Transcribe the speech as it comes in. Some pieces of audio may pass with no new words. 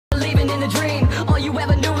living a dream. All you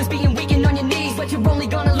ever knew was being weak and on your knees, but you're only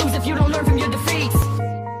gonna lose if you don't learn from your defeats.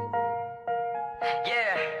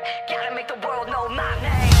 Yeah, gotta make the world know my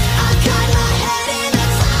name. I got my head in the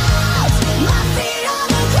clouds, my feet on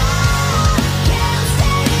the ground. Yeah, I'm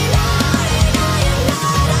standing out and I am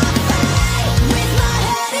not afraid. With my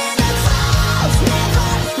head in the clouds, never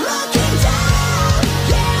looking down.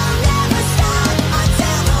 Yeah, I'll never stop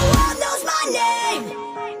until the world knows my name.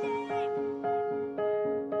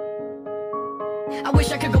 I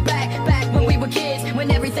wish I could go back when we were kids,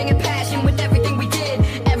 when everything had passion, with everything we did.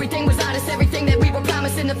 Everything was honest, everything that we were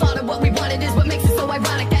promising. The thought of what we wanted is what makes it so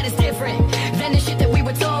ironic that it's different than the shit that we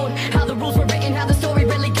were told. How the rules were written, how the story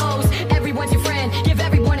really goes. Everyone's your friend, give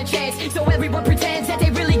everyone a chance, so everyone pretends that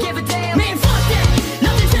they really give a damn. Man, fuck that,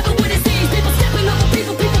 nothing's ever what it seems. People stepping over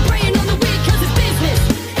people, people preying on the weak, cause it's business.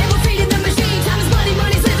 And we're feeding the machine, time is money,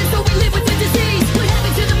 money's living, so we live with the disease. What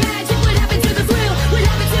happened to the magic, what happened to the thrill? What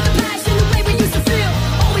happened to the passion, the way we used to feel?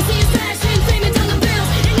 All we see is fashion, fame and dollar bills.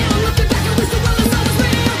 And now I'm looking back, I wish the world was always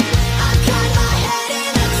real. I got my head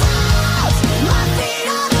in the clouds, my feet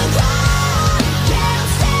on the ground. Yeah, I'm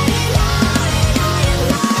standing out and I am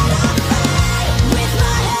not afraid. With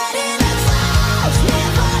my head in the clouds,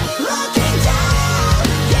 never looking down.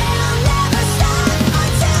 Yeah, I'll never stop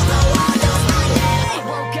until the world knows my name. I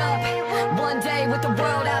woke up one day with the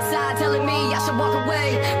world outside telling me I should walk away,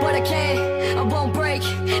 but I can't, I won't break.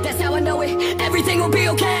 That's how I know it, everything will be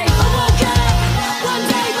okay.